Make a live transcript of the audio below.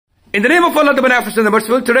In the name of Allah, the Beneficent and the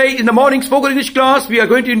Merciful, today in the morning spoken English class, we are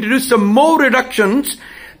going to introduce some more reductions.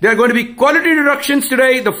 There are going to be quality reductions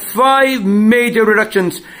today, the 5 major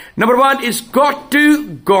reductions. Number 1 is got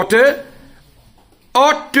to, gotta,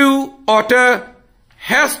 ought to, oughta,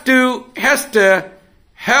 has to, hasta,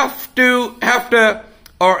 have to, hafta,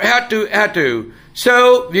 or had to, had to.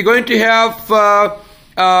 So we're going to have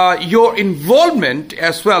your involvement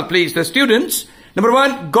as well, please, the students. Number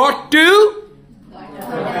 1, got to.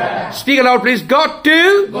 Speak aloud, please. Got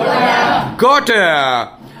to.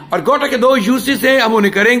 Gotta. और gotta के 2 uses हैं, हम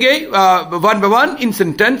उन्हें करेंगे one by one in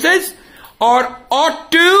sentences. और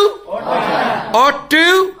ought to. Ought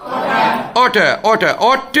to. Oughta. Oughta.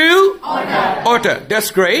 Ought to. Oughta.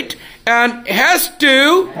 That's great. And has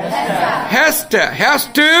to. Hasta. Has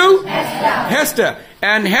to. Hasta.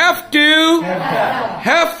 And have to.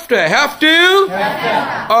 Have to. Have to.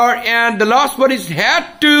 Or and the last one is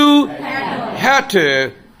had to. Had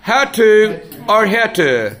to. Had to. Or had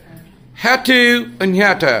to. Had to and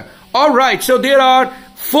had to. All right. So there are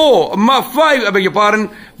 5. I beg your pardon.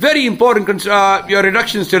 Very important your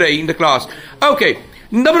reductions today in the class. Okay.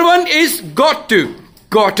 Number 1 is got to.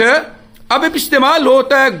 Gotta. अब इस्तेमाल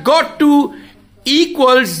होता है got to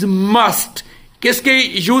equals must. किसके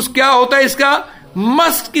use क्या होता है इसका?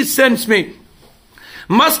 Must की सेंस में.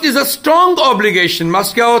 Must is a strong obligation.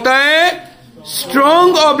 Must क्या होता है?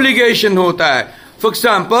 Strong obligation होता है. For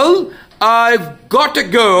example, I've got to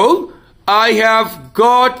go. I have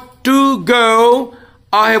got to go.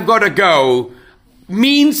 I have got to go.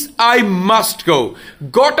 Means I must go.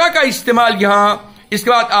 Gotta का इस्तेमाल यहां इसके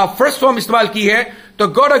बाद आप फर्स्ट फॉर्म इस्तेमाल की है तो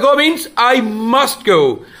gotta go means I must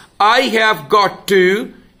go. I have got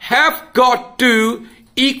to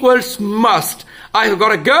equals must. I have got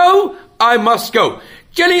to go. I must go.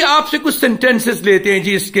 चलिए आपसे कुछ sentences लेते हैं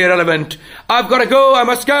जी इसके relevant. I've got to go. I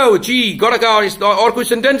must go. Ji gotta go और कुछ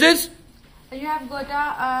sentences. You have got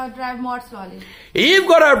to drive more slowly. You've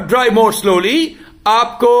got to drive more slowly.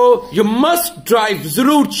 आपको you must drive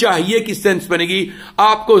जरूर चाहिए की सेंस बनेगी.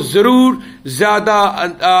 आपको जरूर ज्यादा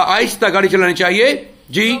आहिस्ता गाड़ी चलानी चाहिए.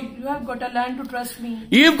 जी. You have got to learn to trust me.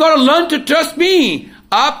 You've got to learn to trust me.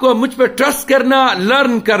 आपको मुझ पर ट्रस्ट करना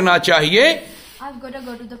लर्न करना चाहिए. I've got to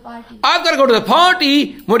go to the party. I've got to go to the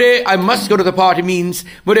party. मुझे I must go to the party means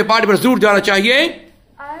मुझे party पर जरूर जाना चाहिए.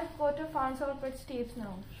 I've got to find out what steps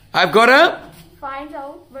now. I've got to find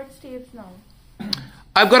out what steps now.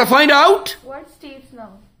 I've got to find out what steps now.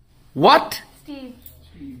 What? Steve.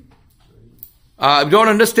 I don't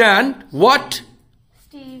understand. What?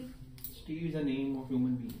 Steve. Steve is the name of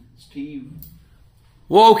human being. Steve.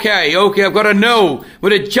 Okay, I've got to know.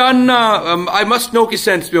 मुझे जानना I must know की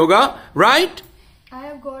sense में होगा, right? I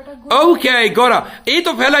have got a good. Okay, gotta. ये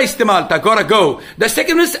तो पहला इस्तेमाल था, gotta go. The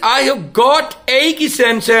second is I have got a की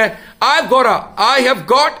सेंस है. I have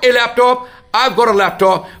got a laptop. I've got a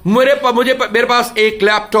laptop. मेरे पास एक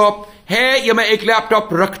लैपटॉप है या मैं एक लैपटॉप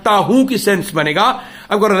रखता हूं की सेंस बनेगा.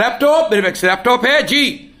 I've got a laptop. मेरे पास लैपटॉप है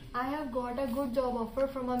जी. I have got a good job offer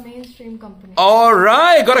from a mainstream company. All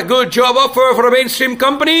right, got a good job offer for a mainstream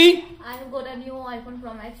company. I have got a new iPhone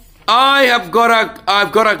Pro Max. I've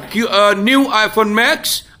got a new iPhone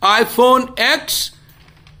Max, iPhone X.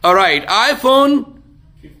 All right, iPhone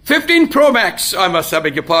 15 Pro Max. I must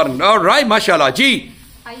beg your pardon. All right, mashallah, ji.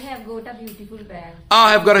 I have got a beautiful bag.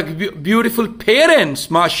 I have got a beautiful parents,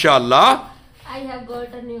 mashallah. I have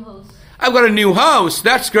got a new house. I've got a new house.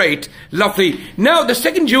 That's great. Lovely. Now the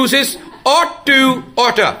second use is ought to,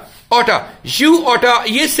 oughta. Oughta. You oughta.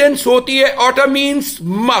 ये sense होती है. Oughta means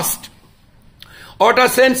must. Oughta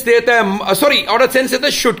sense देता है. Sorry. Oughta sense देता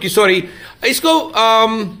है should की. Sorry.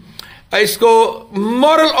 इसको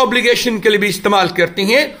moral obligation के लिए भी इस्तेमाल करती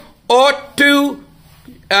हैं. Ought to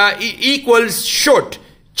equals should.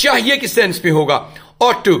 चाहिए की सेंस में होगा.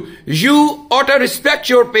 Ought to. You ought to respect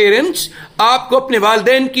your parents. आपको अपने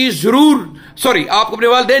वालिदैन की आपको अपने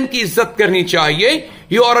वालिदैन की इज्जत करनी चाहिए.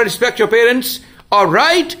 You ought to respect your parents. All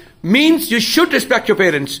right means you should respect your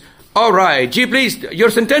parents. All right. Ji, please, your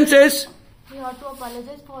sentences. He ought to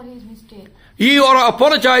apologize for his mistake. You ought to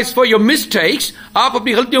apologize for your mistakes. आप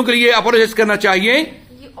अपनी गलतियों के लिए apologize करना चाहिए.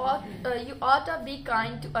 You ought to be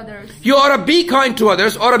kind to others. You ought to be kind to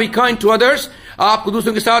others. Ought to be kind to others. आपको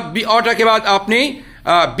दूसरों के साथ be ought के बाद आपने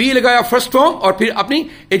be लगाया first form और फिर अपनी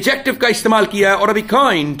adjective का इस्तेमाल किया. Ought to be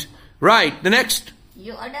kind. Right. The next.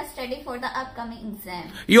 You ought to study for the upcoming exam.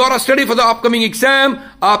 You ought to study for the upcoming exam.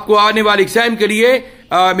 आपको आने वाले एग्जाम के लिए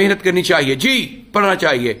मेहनत करनी चाहिए. जी, पढ़ना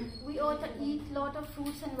चाहिए. We ought to eat lot of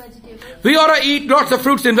fruits and vegetables. We ought to eat lots of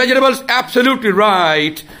fruits and vegetables. Absolutely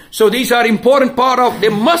right. So these are important part of, they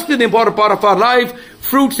must be the important part of our life,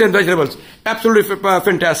 fruits and vegetables. Absolutely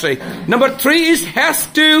fantastic. Number 3 is has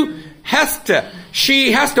to.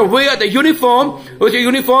 She has to wear the uniform. उसे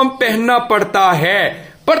uniform पहनना पड़ता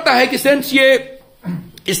है कि sense ये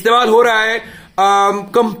इस्तेमाल हो रहा है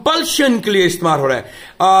कंपल्शन के लिए इस्तेमाल हो रहा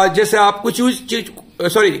है। जैसे आप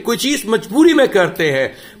कोई चीज मजबूरी में करते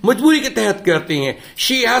हैं, मजबूरी के तहत करती हैं।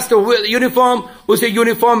 She has to where uniform, उसे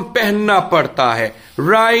यूनिफॉर्म पहनना पड़ता है,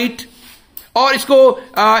 राइट। और इसको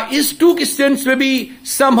इस टू के सेंस में भी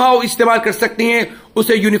समहाउ इस्तेमाल कर सकती हैं,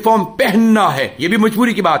 उसे यूनिफॉर्म पहनना है, यह भी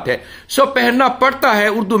मजबूरी की बात है। सो पहनना पड़ता है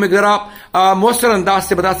उर्दू में अगर आप मुअस्सर अंदाज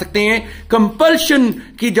से बता सकते हैं। कंपल्शन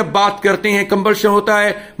की जब बात करते हैं, कंपल्शन होता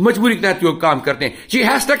है मजबूरी के तहत जो काम करते हैं। She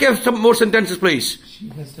has to take some more sentences please.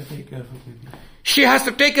 She has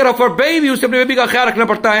to take care of her baby, उसे अपने बेबी का ख्याल रखना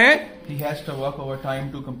पड़ता है। He has to work overtime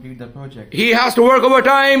to complete the project. He has to work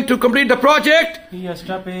overtime to complete the project. He has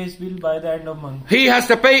to pay his bill by the end of month. He has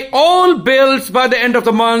to pay all bills by the end of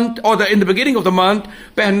the month or in the beginning of the month.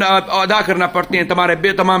 अदा करना पड़ते हैं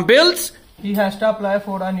तमाम bills. He has to apply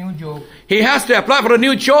for a new job. He has to apply for a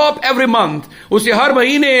new job every month. उसे हर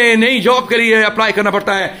महीने नई job के लिए अप्लाई करना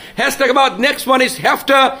पड़ता है। Has to के बाद next one is have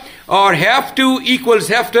to, और have to equals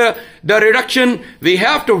have to, the reduction, we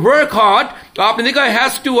have to work hard. आपने देखा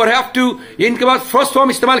has to और have to, इनके बाद फर्स्ट फॉर्म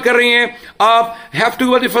इस्तेमाल कर रही हैं आप। have to के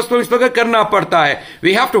बाद फर्स्ट फॉर्म इस्तेमाल करना पड़ता है।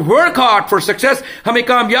 We have to work hard for success, हमें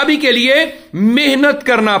कामयाबी के लिए मेहनत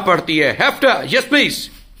करना पड़ती है। have to, yes please.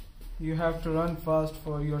 You have to run fast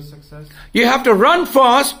for your success. You have to run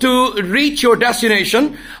fast to reach your destination.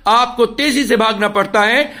 आपको तेजी से भागना पड़ता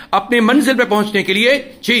है अपने मंजिल पे पहुंचने के लिए।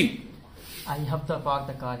 जी। I have to park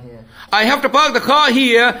the car here. I have to park the car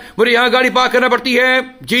here. मुझे यहाँ गाड़ी पार्क करना पड़ती है।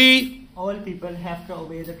 जी। All people have to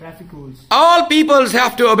obey the traffic rules. All peoples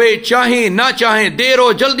have to obey. चाहे ना चाहे, देर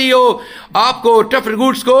हो जल्दी हो, आपको ट्रैफिक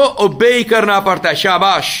रूल्स को ओबे करना पड़ता है।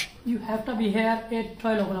 शाबाश। You have to be here at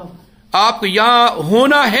 12 o'clock. आपको यहां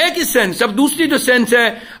होना है कि सेंस, अब दूसरी जो सेंस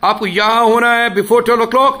है, आपको यहां होना है बिफोर 12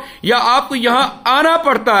 o'clock, या आपको यहां आना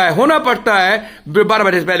पड़ता है, होना पड़ता है 12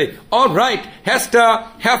 बजे से पहले। All right, has to,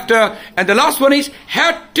 have to, and the last one is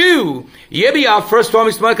had to. ये भी आप फर्स्ट फॉर्म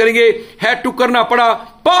इस्तेमाल करेंगे। हैड टू करना पड़ा,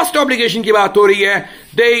 पास्ट ऑब्लिगेशन की बात हो रही है।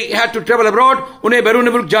 They had to travel abroad, उन्हें बैरून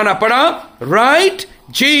मुल्क जाना पड़ा, right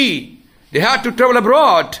ji. They had to travel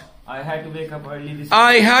abroad. I had to wake up early this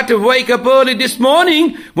I had to wake up early this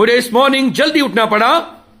morning. मुझे इस मॉर्निंग जल्दी उठना पड़ा।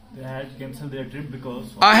 They had to cancel their trip because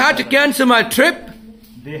I had to cancel my trip.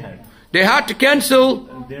 They had to cancel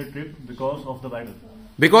their trip because of the weather.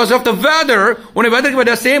 Because of the weather. उन्हें weather की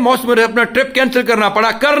वजह से मौसम में अपना ट्रिप कैंसिल करना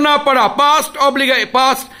पड़ा।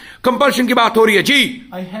 पास्ट कंपल्शन की बात हो रही है जी।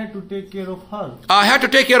 I had to take care of her. I had to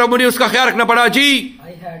take care of, मुझे उसका ख्याल रखना पड़ा जी।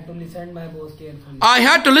 I had to listen my boss carefully. I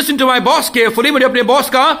had to listen to my boss carefully, मुझे अपने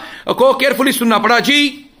बॉस को केयरफुली सुनना पड़ा जी।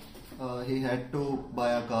 He had to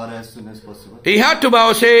buy a car as soon as possible. He had to buy,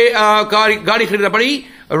 उसे गाड़ी खरीदना पड़ी,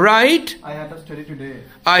 right? I had to study today.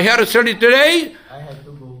 I had to study today. I had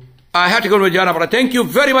to go. I had to go to जाना पड़ा। Thank you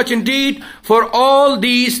very much indeed for all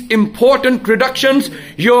these important reductions.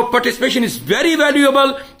 Your participation is very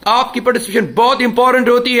valuable. आपकी participation बहुत important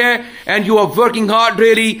होती है, and you are working hard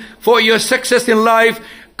really for your success in life.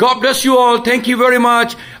 God bless you all. Thank you very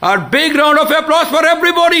much. A big round of applause for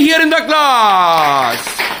everybody here in the class.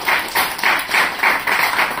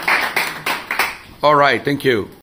 All right. Thank you.